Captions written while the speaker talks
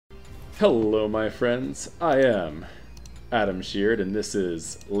Hello my friends, I am Adam Sheard and this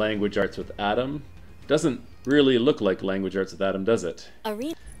is Language Arts with Adam. Doesn't really look like Language Arts with Adam, does it?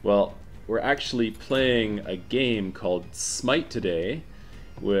 Well, we're actually playing a game called Smite today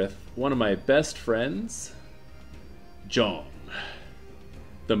with one of my best friends, Jong.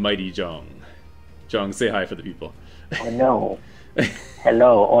 The mighty Jong. Jong, say hi for the people. Oh no.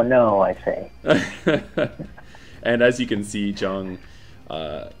 Hello, oh no, I say. And as you can see, Jong,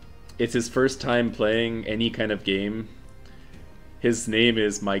 it's his first time playing any kind of game. His name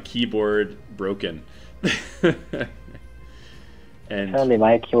is My Keyboard Broken. And Tell me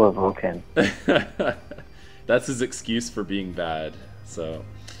my keyboard broken. that's his excuse for being bad. So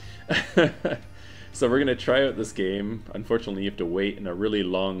so we're gonna try out this game. Unfortunately, you have to wait in a really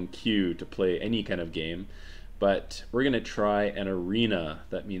long queue to play any kind of game, but we're gonna try an arena.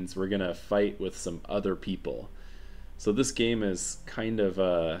 That means we're gonna fight with some other people. So this game is kind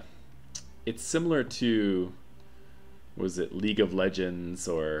of it's similar to, was it League of Legends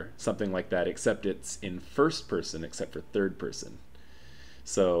or something like that, except it's in first person except for third person.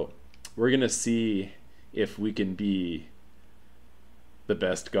 So we're gonna see if we can be the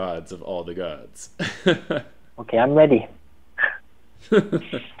best gods of all the gods. Okay, I'm ready.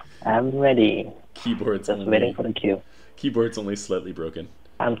 I'm ready. Keyboard's just waiting for the cue. Keyboard's only slightly broken.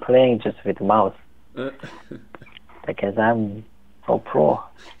 I'm playing just with the mouse. Because I'm so pro.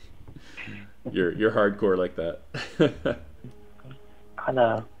 You're hardcore like that.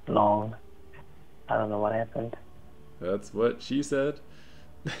 Kinda long. I don't know what happened. That's what she said.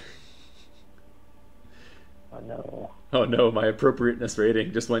 Oh no. Oh no, my appropriateness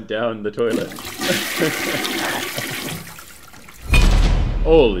rating just went down the toilet.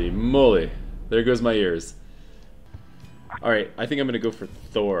 Holy moly. There goes my ears. Alright, I think I'm gonna go for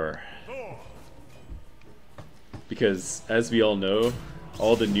Thor. Because, as we all know,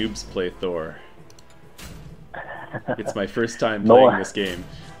 all the noobs play Thor. It's my first time playing this game.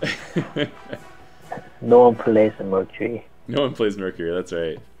 No one plays Mercury. No one plays Mercury, that's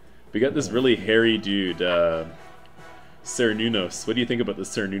right. We got this really hairy dude, Cernunnos. What do you think about the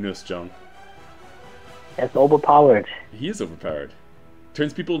Cernunnos, Jong? It's overpowered. He is overpowered.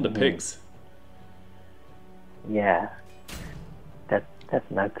 Turns people into pigs. Yeah.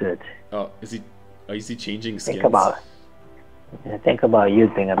 That's not good. Oh, is he changing skins? Think about you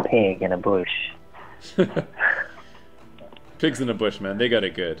being a pig in a bush. Pigs in a bush, man. They got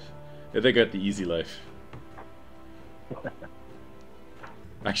it good. They got the easy life.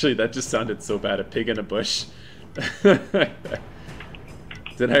 Actually, that just sounded so bad. A pig in a bush. Did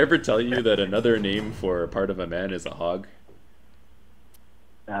I ever tell you that another name for a part of a man is a hog?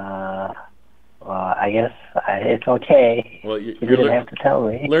 Well, I guess it's okay. Well, you didn't have to tell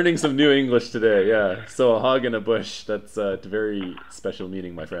me. Learning some new English today, yeah. So a hog in a bush, that's a very special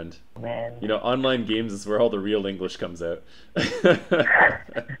meaning, my friend. Man. You know, online games is where all the real English comes out.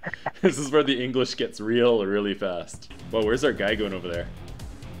 This is where the English gets real really fast. Well, where's our guy going over there?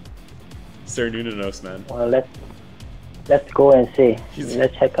 Cernunnos, man. Well, let's go and see.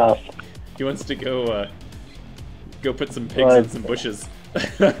 Let's check out. He wants to go put some pigs in some bushes.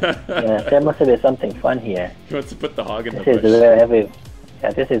 Yeah, there must be something fun here. He wants to put the hog in the bush.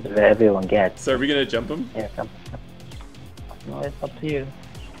 This is where everyone gets. So are we gonna jump him? Yeah, no, it's up to you.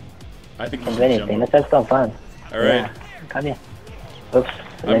 I think we should jump him. Let's have some fun. Alright. Yeah, come here. Oops,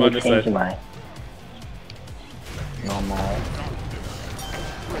 I'm on this side. My normal.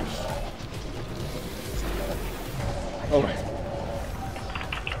 Oh.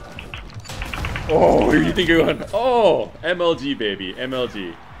 Oh, where do you think you're going? Oh, MLG, baby. MLG.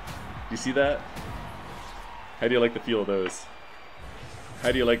 Do you see that? How do you like the feel of those?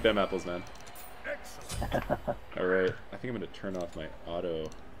 How do you like them apples, man? Alright, I think I'm going to turn off my auto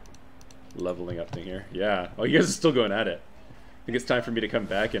leveling up thing here. Yeah. Oh, you guys are still going at it. I think it's time for me to come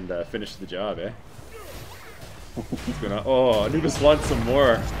back and finish the job, eh? What's going on? Oh, Anubis wants some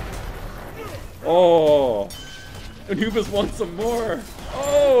more. Oh, Anubis wants some more.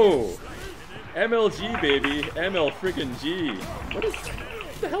 Oh! MLG, baby. ML friggin' G. What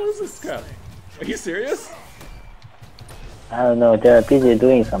the hell is this crap? Are you serious? I don't know. They're busy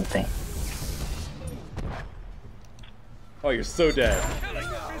doing something. Oh, you're so dead.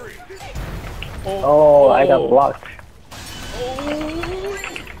 Oh, I got blocked.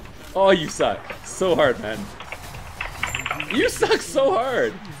 Oh, you suck. So hard, man. You suck so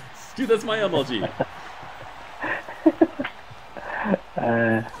hard. Dude, that's my MLG.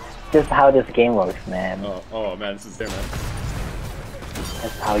 This is how this game works, man. Oh man, this is there, man.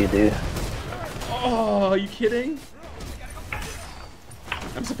 That's how you do. Oh, are you kidding?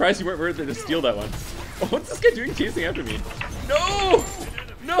 I'm surprised you weren't worth it to steal that one. Oh, what's this guy doing chasing after me? No!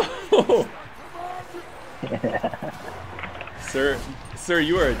 No! No! Sir,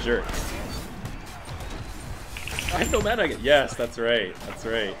 you are a jerk. I have no mana. Yes, that's right. That's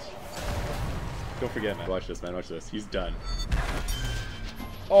right. Don't forget, man. Watch this, man. Watch this. He's done.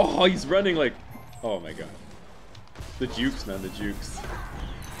 Oh, he's running like... Oh my god. The jukes, man. The jukes.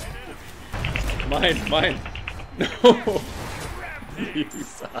 Mine. No! You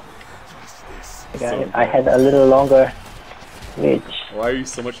suck. I had a little longer reach. Why are you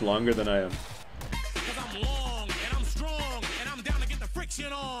so much longer than I am?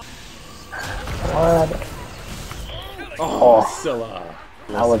 What? Oh, Scylla.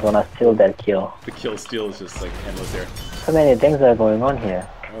 I was gonna steal that kill. The kill steal is just like endless here. So many things are going on here.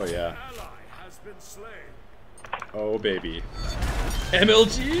 Oh yeah. Oh baby.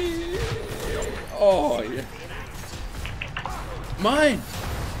 MLG! Oh yeah. Mine!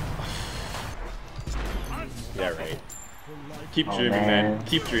 Yeah, right. Keep dreaming, man.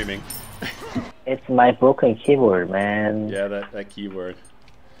 Keep dreaming. It's my broken keyboard, man. Yeah, that keyboard.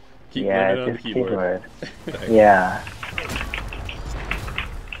 Keep yeah, learning on the keyboard. Yeah.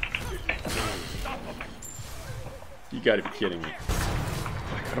 You gotta be kidding me.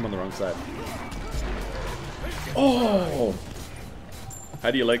 I cut him on the wrong side. Oh!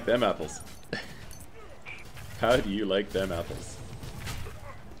 How do you like them apples? How do you like them apples?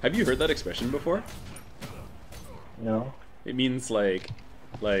 Have you heard that expression before? No. It means like,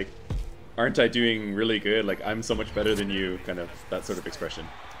 aren't I doing really good? Like, I'm so much better than you, kind of, that sort of expression.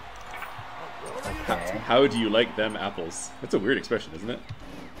 Okay. How do you like them apples? That's a weird expression, isn't it?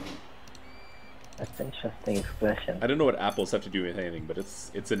 That's an interesting expression. I don't know what apples have to do with anything, but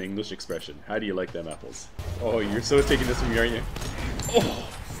it's an English expression. How do you like them apples? Oh, you're so taking this from me, aren't you? Oh!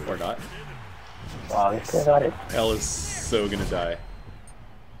 Or not. Wow, you still got it. L is so gonna die.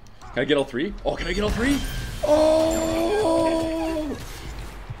 Can I get all three? Oh, can I get all three? Oh!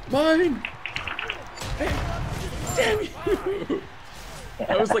 Mine! Hey, damn you!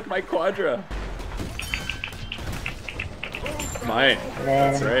 That was like my quadra. Mine.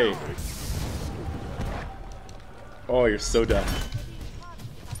 That's right. Oh, you're so dumb.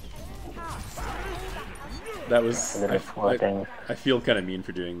 That was... I feel kind of mean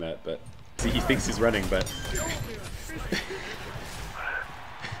for doing that, but... See, he thinks he's running, but...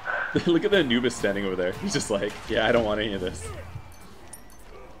 Look at the Anubis standing over there. He's just like, yeah, I don't want any of this.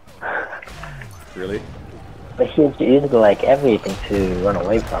 Really? But he's using like everything to run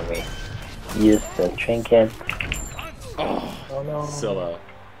away from me. Use the trinket. Oh no. Scylla.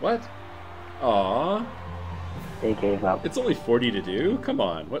 What? Aww. They gave up. It's only 40 to do? Come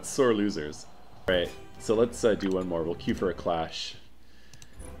on, what sore losers. Alright, so let's do one more. We'll queue for a clash.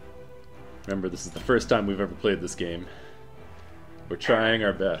 Remember, this is the first time we've ever played this game. We're trying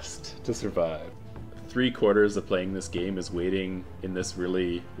our best to survive. 3/4 of playing this game is waiting in this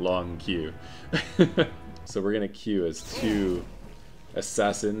really long queue. So we're gonna queue as 2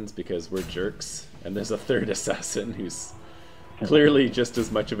 assassins because we're jerks, and there's a 3rd assassin who's clearly just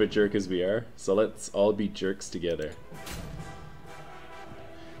as much of a jerk as we are. So let's all be jerks together.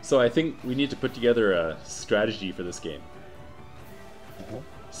 So I think we need to put together a strategy for this game.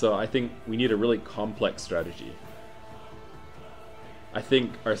 So I think we need a really complex strategy. I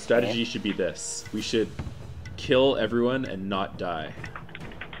think our strategy should be this. We should kill everyone and not die.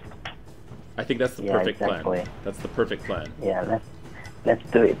 I think that's the perfect plan. That's the perfect plan. Yeah, let's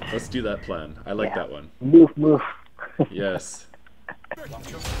do it. Let's do that plan. I like that one. Move. Yes.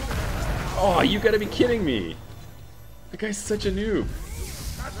 Oh, you gotta be kidding me! That guy's such a noob.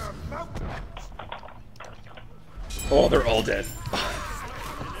 Oh, they're all dead.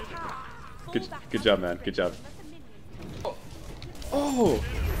 Good job, man. Good job. Oh,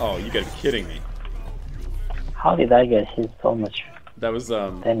 you gotta be kidding me. How did I get hit so much? That was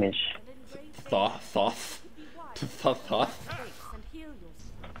damage. Thoth.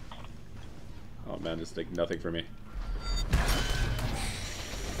 Oh man, just like nothing for me.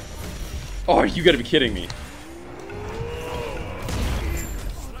 Oh, you gotta be kidding me.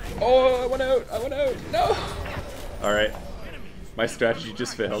 Oh, I went out. No. All right, my strategy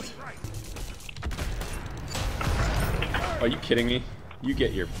just failed. Are you kidding me? You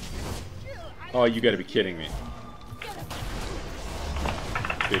get your... Oh, you gotta be kidding me.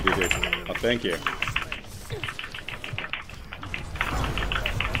 Dude. Oh, thank you.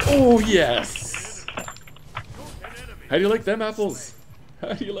 Oh, yes! How do you like them apples?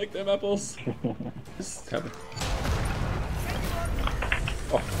 How do you like them apples? Just have it.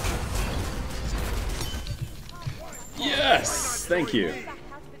 Oh. Yes! Thank you.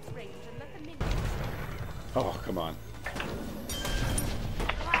 Oh, come on.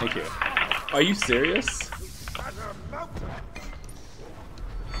 Thank you. Are you serious?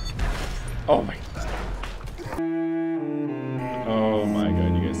 Oh my. Oh my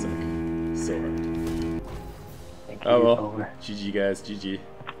god, you guys suck. So hard. Thank Oh you, well. over. GG guys, GG.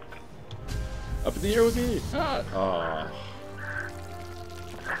 Up in the air with me! Ah! Oh.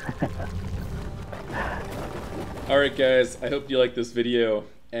 Alright guys, I hope you liked this video,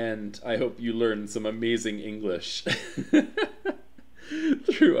 and I hope you learned some amazing English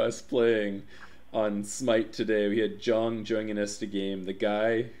through us playing on Smite today. We had Jong joining us to game, the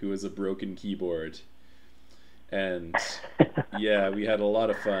guy who has a broken keyboard. And yeah, we had a lot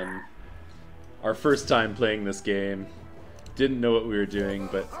of fun. Our first time playing this game. Didn't know what we were doing,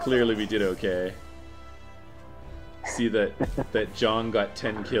 but clearly we did okay. See that Jong got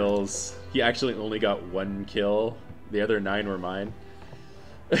 10 kills. He actually only got 1 kill. The other 9 were mine.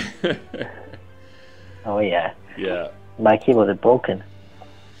 Oh yeah. Yeah. My keyboard is broken.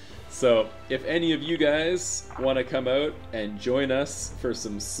 So, if any of you guys want to come out and join us for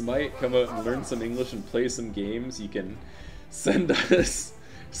some Smite, come out and learn some English and play some games, you can send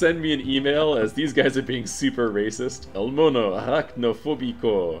me an email, as these guys are being super racist. El mono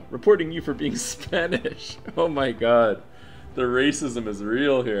arachnofóbico, reporting you for being Spanish. Oh my god. The racism is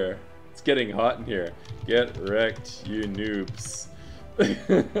real here. It's getting hot in here. Get wrecked, you noobs.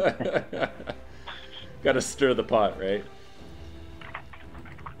 Gotta stir the pot, right?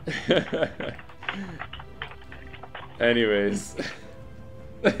 Anyways,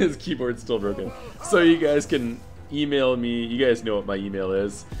 his keyboard's still broken. So you guys can email me. You guys know what my email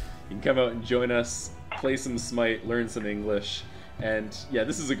is. You can come out and join us, play some Smite, learn some English. And yeah,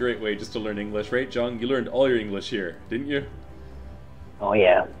 this is a great way just to learn English, right, Jong? You learned all your English here, didn't you? Oh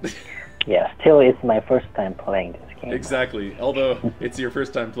yeah. Yeah, still it's my first time playing this game. Exactly. Although it's your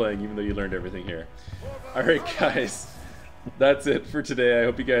first time playing, even though you learned everything here. Alright guys, that's it for today. I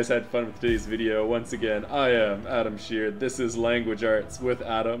hope you guys had fun with today's video. Once again, I am Adam Sheard. This is Language Arts with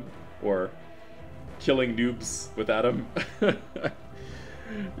Adam, or Killing Noobs with Adam.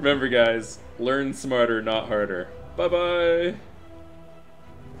 Remember guys, learn smarter, not harder. Bye-bye!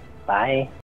 Bye.